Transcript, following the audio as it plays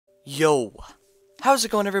Yo, how's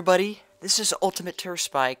it going, everybody? This is Ultimate Turf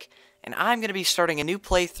Spike, and I'm going to be starting a new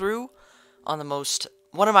playthrough on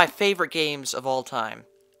one of my favorite games of all time.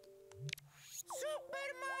 Super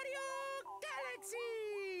Mario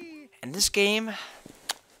Galaxy! And this game,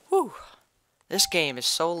 this game is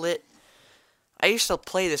so lit. I used to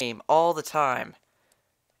play this game all the time,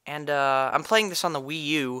 and I'm playing this on the Wii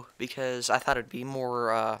U because I thought it'd be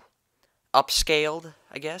more upscaled,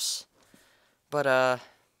 I guess. But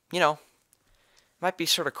you know, might be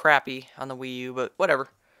sort of crappy on the Wii U, but whatever.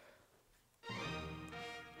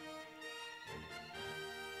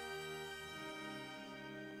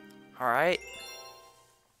 Alright.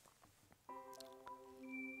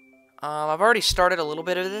 I've already started a little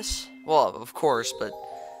bit of this. Well, of course, but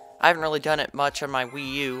I haven't really done it much on my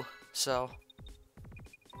Wii U, so.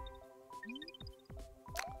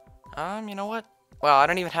 You know what? Wow, I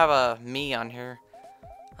don't even have a me on here.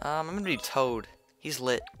 I'm gonna do Toad. He's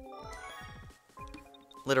lit.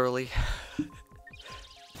 Literally.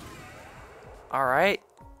 Alright.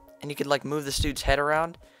 And you could, like, move this dude's head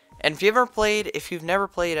around. And if you've never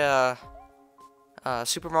played,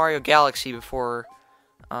 Super Mario Galaxy before,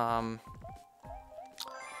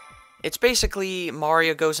 it's basically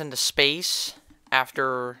Mario goes into space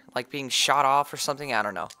after, like, being shot off or something. I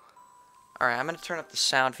don't know. Alright, I'm gonna turn up the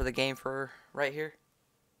sound for the game for right here.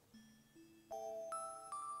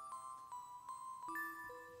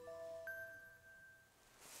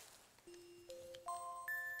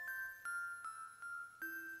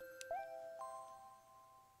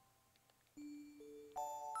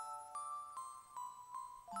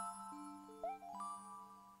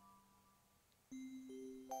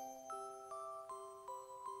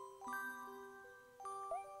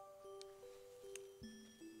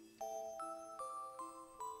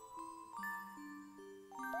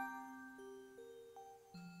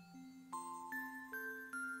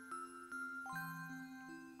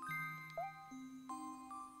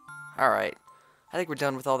 Alright. I think we're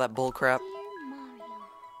done with all that bullcrap. Dear Mario,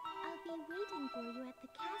 I'll be waiting for you at the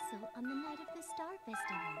castle on the night of the Star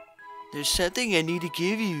Festival. There's something I need to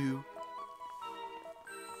give you.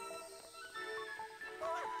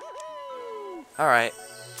 Alright.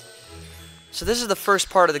 So this is the first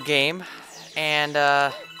part of the game. And,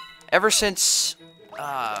 ever since,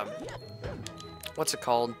 what's it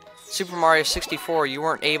called? Super Mario 64, you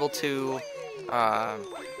weren't able to,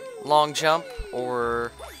 long jump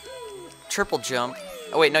or triple jump.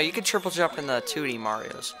 Oh wait, no, you could triple jump in the 2D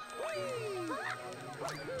Marios.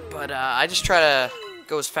 But I just try to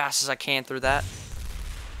go as fast as I can through that.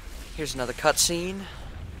 Here's another cutscene.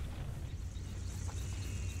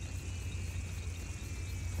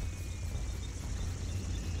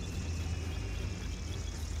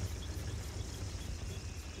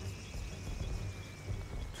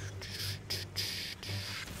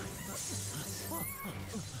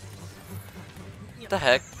 What the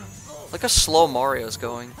heck? Look how slow Mario's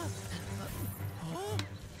going.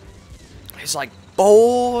 He's like,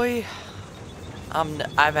 boy,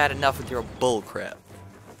 I've had enough with your bullcrap.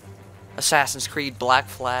 Assassin's Creed Black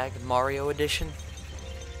Flag Mario Edition.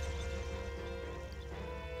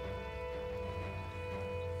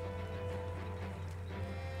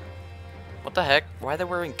 What the heck? Why are they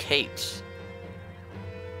wearing capes?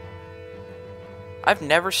 I've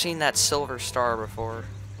never seen that silver star before.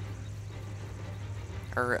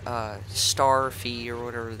 Or, star fee, or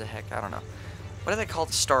whatever the heck, I don't know. What do they call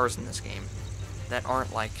the stars in this game? That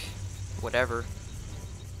aren't, like, whatever.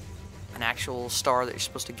 An actual star that you're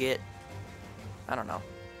supposed to get. I don't know.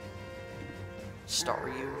 Star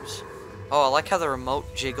use. Oh, I like how the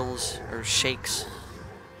remote jiggles, or shakes.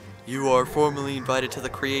 You are formally invited to the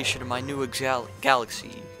creation of my new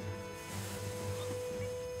galaxy.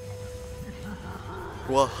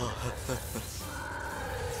 Whoa.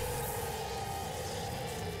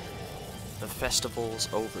 The festival's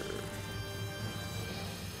over.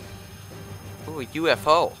 Ooh, a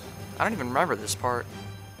UFO. I don't even remember this part.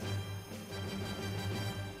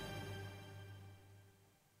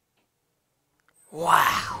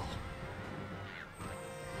 Wow.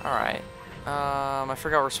 Alright. I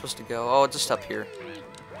forgot where we're supposed to go. Oh, just up here.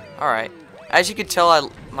 Alright. As you can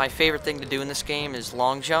tell, my favorite thing to do in this game is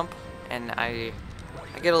long jump. And I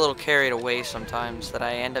get a little carried away sometimes that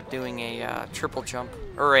I end up doing a triple jump.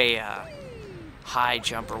 Or a high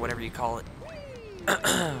jump, or whatever you call it.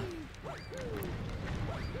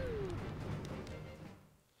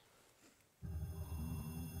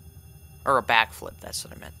 Or a backflip, that's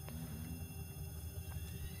what I meant.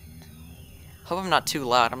 Hope I'm not too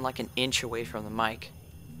loud. I'm like an inch away from the mic.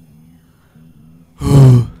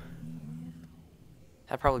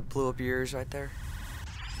 That probably blew up your ears right there.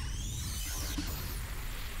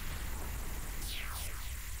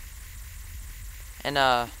 And,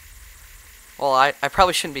 well, I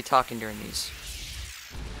probably shouldn't be talking during these.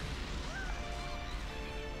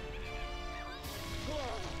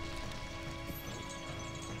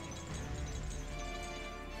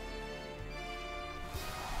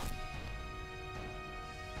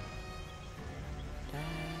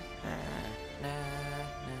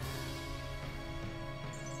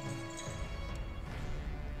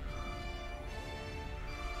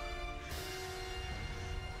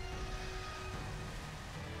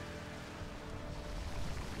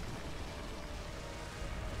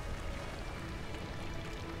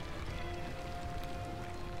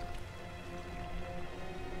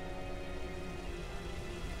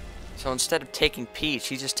 So instead of taking Peach,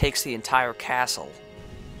 he just takes the entire castle.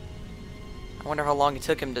 I wonder how long it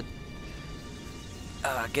took him to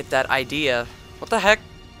get that idea. What the heck?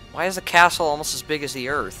 Why is the castle almost as big as the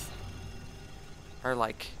Earth? Or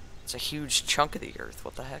like, it's a huge chunk of the Earth.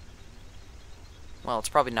 What the heck? Well, it's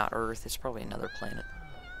probably not Earth. It's probably another planet.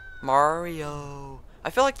 Mario. I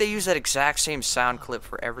feel like they use that exact same sound clip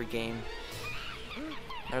for every game.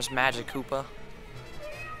 There's Magic Koopa.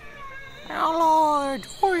 Allied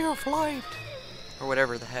for your flight. Or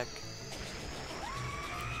whatever the heck.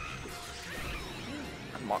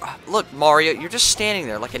 Look, Mario, you're just standing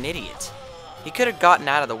there like an idiot. He could have gotten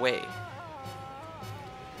out of the way.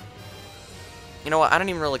 You know what? I don't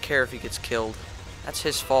even really care if he gets killed. That's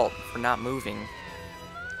his fault for not moving.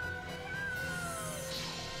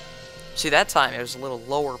 See, that time it was a little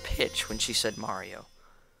lower pitch when she said Mario.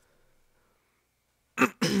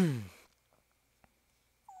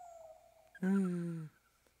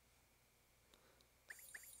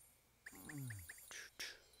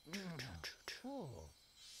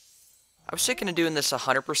 I was thinking of doing this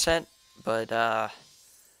 100%, but, I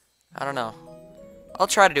don't know. I'll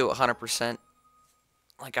try to do it 100%.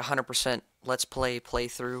 Like 100% Let's Play,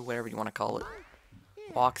 playthrough, whatever you want to call it.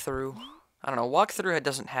 Walkthrough. I don't know, walkthrough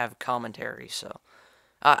doesn't have commentary, so...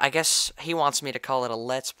 I guess he wants me to call it a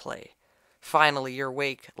Let's Play. Finally, you're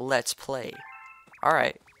awake, let's play.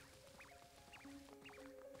 Alright.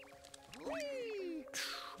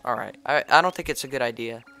 Alright, I don't think it's a good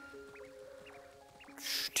idea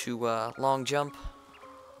to, long jump.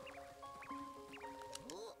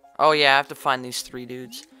 Oh yeah, I have to find these 3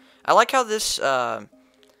 dudes. I like how this,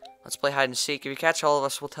 Let's Play hide and seek. If you catch all of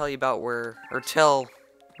us, we'll tell you about where, or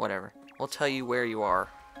whatever. We'll tell you where you are.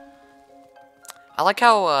 I like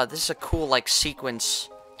how, this is a cool, like, sequence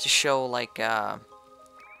to show, like, all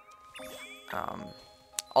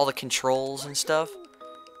the controls and stuff.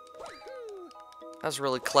 That was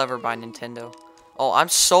really clever by Nintendo. Oh, I'm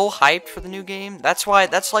so hyped for the new game. That's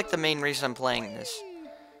like the main reason I'm playing this.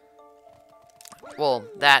 Well,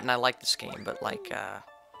 that and I like this game, but like,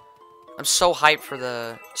 I'm so hyped for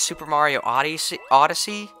the Super Mario Odyssey.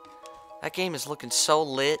 That game is looking so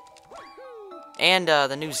lit. And,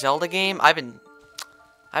 the new Zelda game. I've been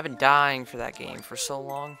dying for that game for so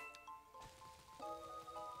long.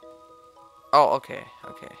 Oh, okay,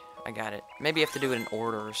 I got it. Maybe you have to do it in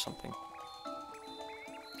order or something.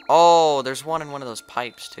 Oh, there's one in one of those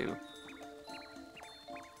pipes, too.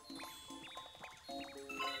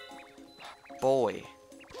 Boy.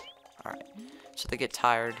 Alright. So they get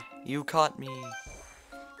tired. You caught me.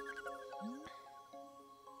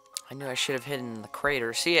 I knew I should have hidden the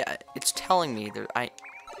crater. See, it's telling me that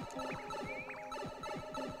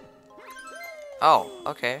Oh,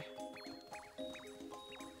 okay.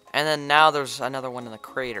 And then now there's another one in the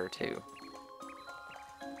crater, too.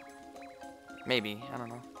 Maybe, I don't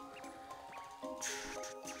know.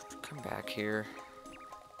 Come back here.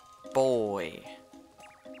 Boy.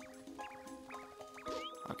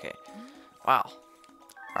 Okay. Wow.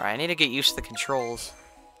 Alright, I need to get used to the controls.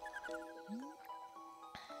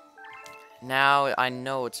 Now I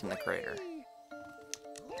know it's in the crater.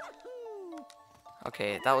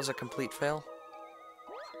 Okay, that was a complete fail.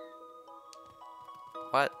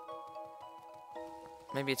 What?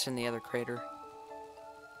 Maybe it's in the other crater.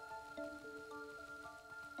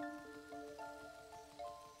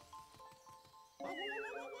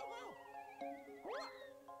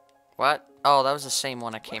 What? Oh, that was the same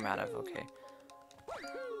one I came out of. Okay.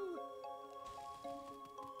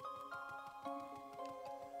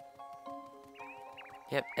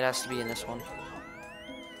 Yep, it has to be in this one.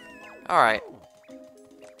 Alright.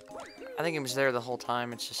 I think it was there the whole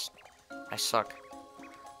time. It's just... I suck.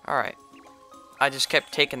 Alright. I just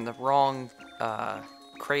kept taking the wrong,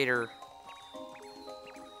 crater.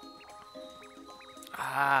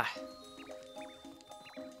 Ah.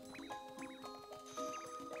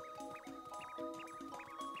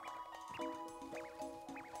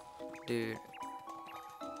 Dude.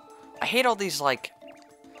 I hate all these, like...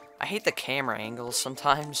 I hate the camera angles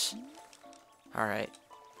sometimes. Alright.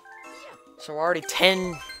 So we're already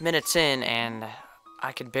 10 minutes in, and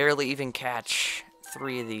I could barely even catch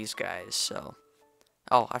 3 of these guys, so...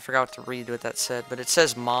 Oh, I forgot to read what that said, but it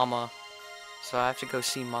says Mama. So I have to go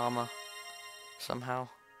see Mama somehow.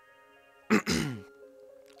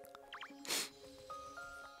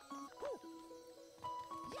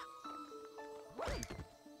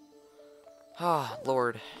 Ah,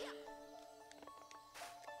 Lord.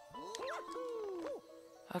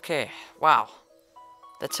 Okay, wow.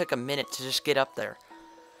 That took a minute to just get up there.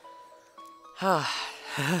 That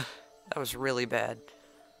was really bad.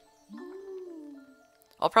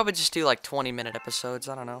 I'll probably just do like 20-minute episodes,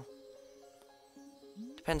 I don't know.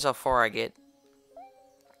 Depends how far I get.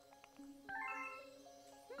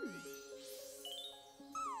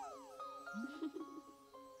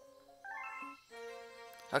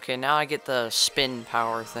 Okay, now I get the spin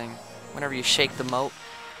power thing. Whenever you shake the moat,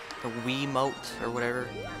 the Wii moat, or whatever.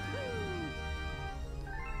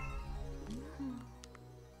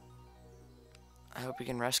 I hope you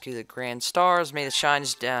can rescue the grand stars. May the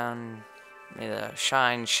shines down. May the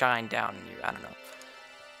shine down on you. I don't know.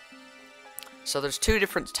 So there's 2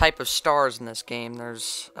 different type of stars in this game.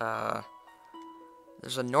 There's a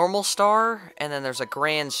normal star, and then there's a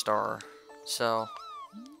grand star. So,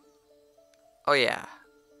 oh yeah.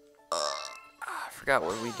 I forgot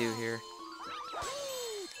what we do here.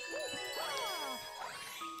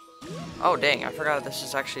 Oh dang, I forgot this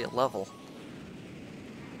is actually a level.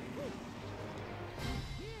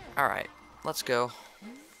 Alright, let's go.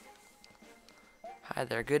 Hi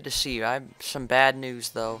there, good to see you. I have some bad news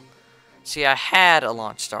though. See, I had a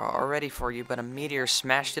launch star all ready for you, but a meteor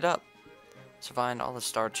smashed it up. So find all the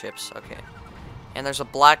star chips. Okay. And there's a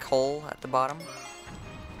black hole at the bottom.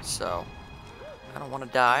 So, I don't want to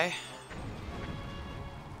die.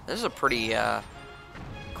 This is a pretty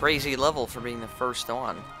crazy level for being the first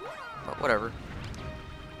one. But whatever.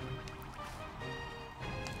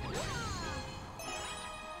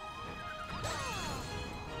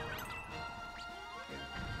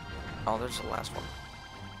 Oh, there's the last one.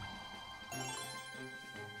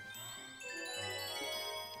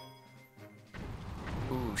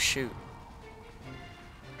 Ooh, shoot.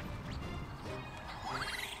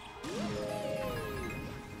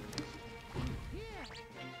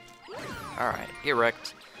 Alright, get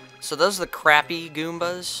wrecked. So those are the crappy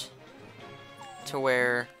Goombas. To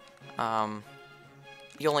where,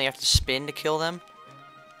 you only have to spin to kill them.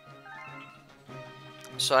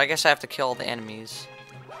 So I guess I have to kill all the enemies.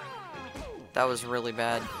 That was really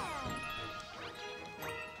bad.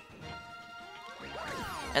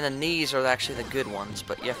 And then these are actually the good ones,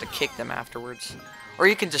 but you have to kick them afterwards. Or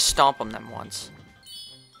you can just stomp them once.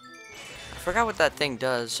 I forgot what that thing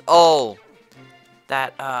does. Oh!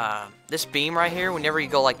 That, this beam right here, whenever you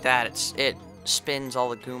go like that, it spins all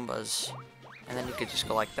the Goombas. And then you could just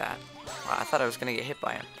go like that. Wow, I thought I was gonna get hit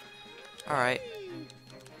by him. Alright.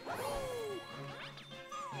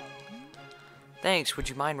 Thanks, would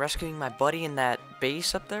you mind rescuing my buddy in that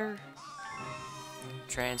base up there?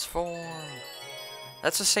 Transform.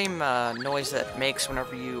 That's the same noise that makes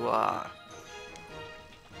whenever you,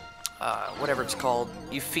 whatever it's called.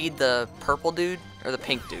 You feed the purple dude, or the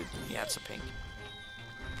pink dude. Yeah, it's a pink.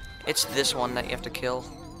 It's this one that you have to kill.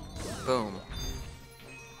 Boom.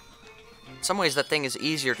 In some ways, that thing is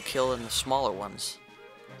easier to kill than the smaller ones.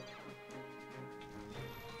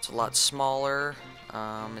 It's a lot smaller.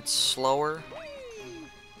 It's slower.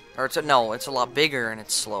 Or it's a lot bigger and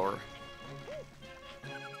it's slower.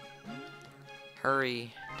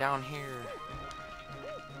 Hurry, down here.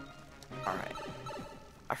 Alright.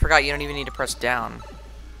 I forgot you don't even need to press down.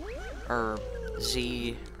 Or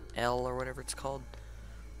Z, L, or whatever it's called.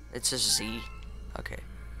 It's just Z. Okay.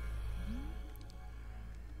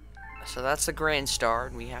 So that's the Grand Star,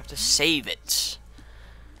 and we have to save it.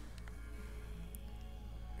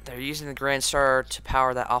 They're using the Grand Star to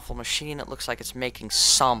power that awful machine. It looks like it's making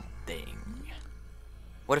something.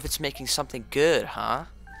 What if it's making something good, huh?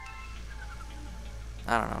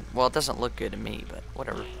 I don't know. Well, it doesn't look good to me, but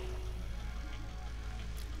whatever.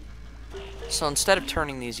 So instead of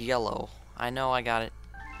turning these yellow, I know I got it.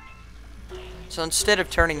 So instead of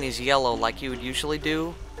turning these yellow like you would usually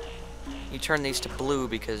do, you turn these to blue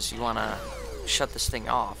because you want to shut this thing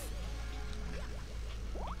off.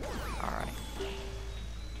 Alright.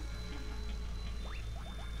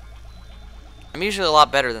 I'm usually a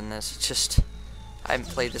lot better than this. It's just, I haven't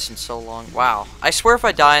played this in so long. Wow. I swear if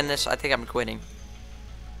I die in this, I think I'm quitting.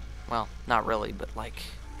 Well, not really, but like,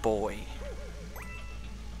 boy.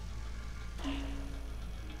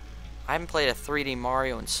 I haven't played a 3D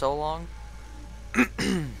Mario in so long.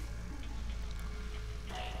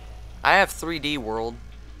 have 3D World,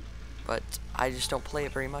 but I just don't play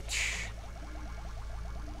it very much.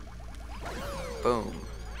 Boom.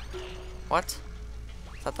 What?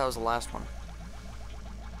 I thought that was the last one.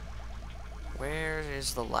 Where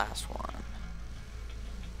is the last one?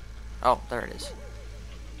 Oh, there it is.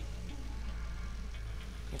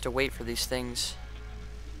 You have to wait for these things.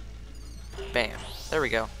 Bam. There we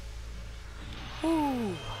go.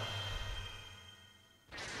 Woo.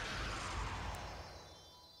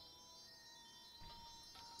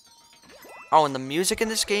 Oh, and the music in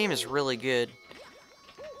this game is really good.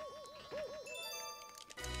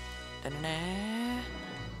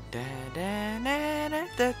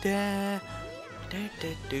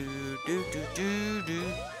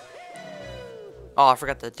 Oh, I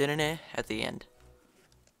forgot the da-da-da at the end.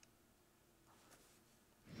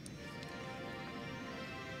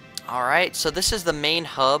 Alright, so this is the main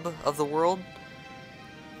hub of the world.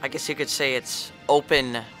 I guess you could say it's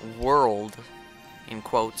open world, in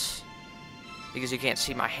quotes. Because you can't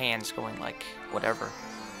see my hands going like whatever.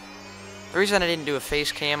 The reason I didn't do a face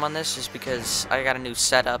cam on this is because I got a new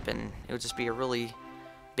setup and it would just be a really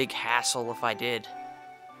big hassle if I did.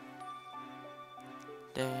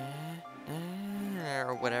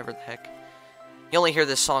 Or whatever the heck. You only hear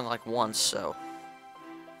this song like once, so.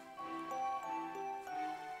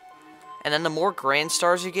 And then the more grand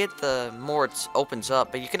stars you get, the more it opens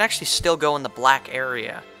up. But you can actually still go in the black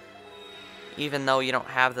area, even though you don't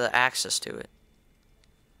have the access to it.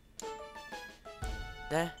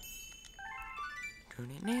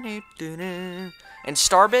 And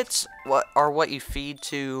star bits are what you feed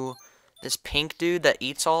to this pink dude that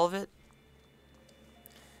eats all of it.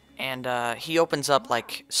 And he opens up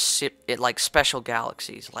like special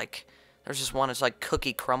galaxies. Like there's this one, it's like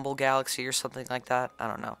Cookie Crumble Galaxy or something like that. I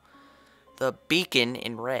don't know. The beacon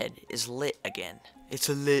in red is lit again. It's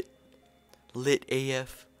a lit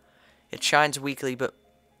AF. It shines weekly, but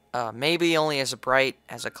maybe only as bright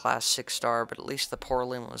as a class 6 star, but at least the poor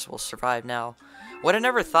Lumas will survive now. What I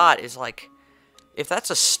never thought is, like, if that's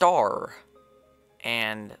a star,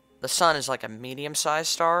 and the sun is like a medium-sized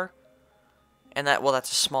star, and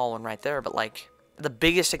that's a small one right there, but, like, the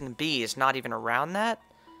biggest it can be is not even around that.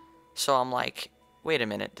 So I'm like, wait a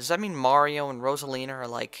minute, does that mean Mario and Rosalina are,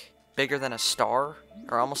 like, bigger than a star?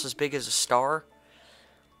 Or almost as big as a star?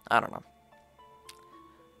 I don't know.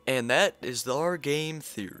 And that is our game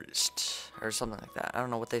theorist. Or something like that. I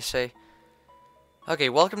don't know what they say. Okay,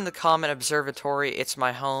 welcome to the Comet Observatory. It's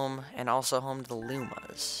my home, and also home to the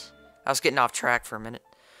Lumas. I was getting off track for a minute.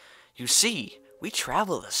 You see, we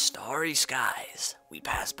travel the starry skies. We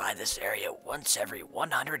pass by this area once every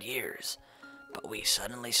 100 years. But we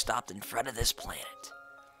suddenly stopped in front of this planet.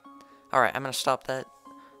 Alright, I'm gonna stop that.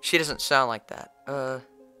 She doesn't sound like that. I'll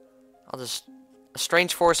just... A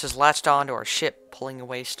strange force has latched onto our ship, pulling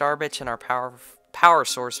away star bits and our power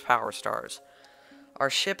source power stars. Our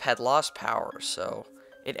ship had lost power, so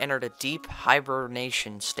it entered a deep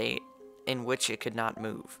hibernation state in which it could not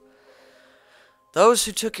move. Those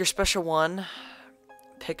who took your special one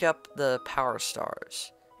pick up the power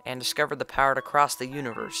stars and discovered the power to cross the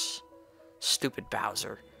universe. Stupid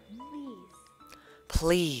Bowser.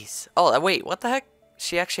 Please. Oh, wait, what the heck?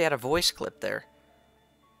 She actually had a voice clip there.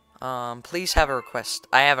 Please have a request.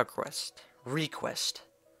 I have a request.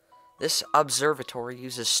 This observatory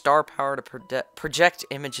uses star power to project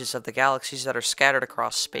images of the galaxies that are scattered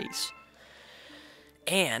across space.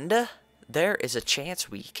 And there is a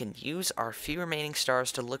chance we can use our few remaining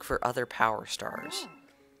stars to look for other power stars.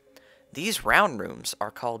 These round rooms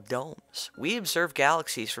are called domes. We observe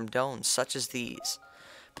galaxies from domes such as these.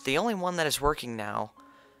 But the only one that is working now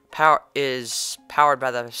is powered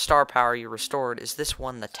by the star power you restored is this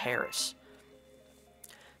one, the Terrace.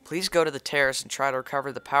 Please go to the Terrace and try to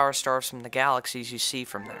recover the power stars from the galaxies you see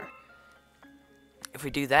from there. If we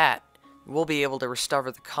do that, we'll be able to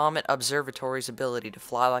restore the Comet Observatory's ability to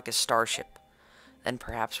fly like a starship. Then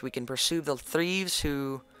perhaps we can pursue the thieves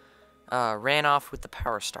who ran off with the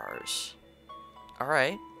power stars.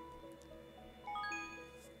 Alright.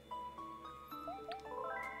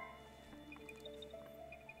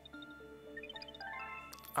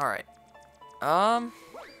 Alright. I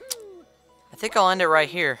think I'll end it right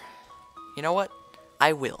here. You know what?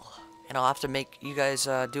 I will. And I'll have to make you guys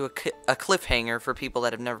do a cliffhanger for people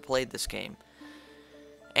that have never played this game.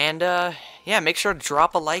 And, yeah, make sure to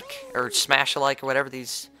drop a like, or smash a like, or whatever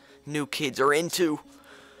these new kids are into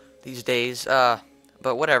these days. But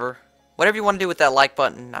whatever. Whatever you want to do with that like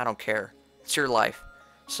button, I don't care. It's your life.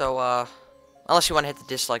 So, unless you want to hit the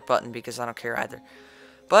dislike button, because I don't care either.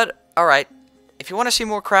 But, alright. If you want to see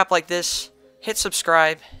more crap like this, hit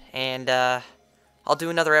subscribe, and, I'll I'll do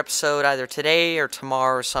another episode either today or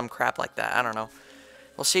tomorrow or some crap like that. I don't know.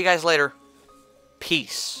 We'll see you guys later.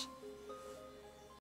 Peace.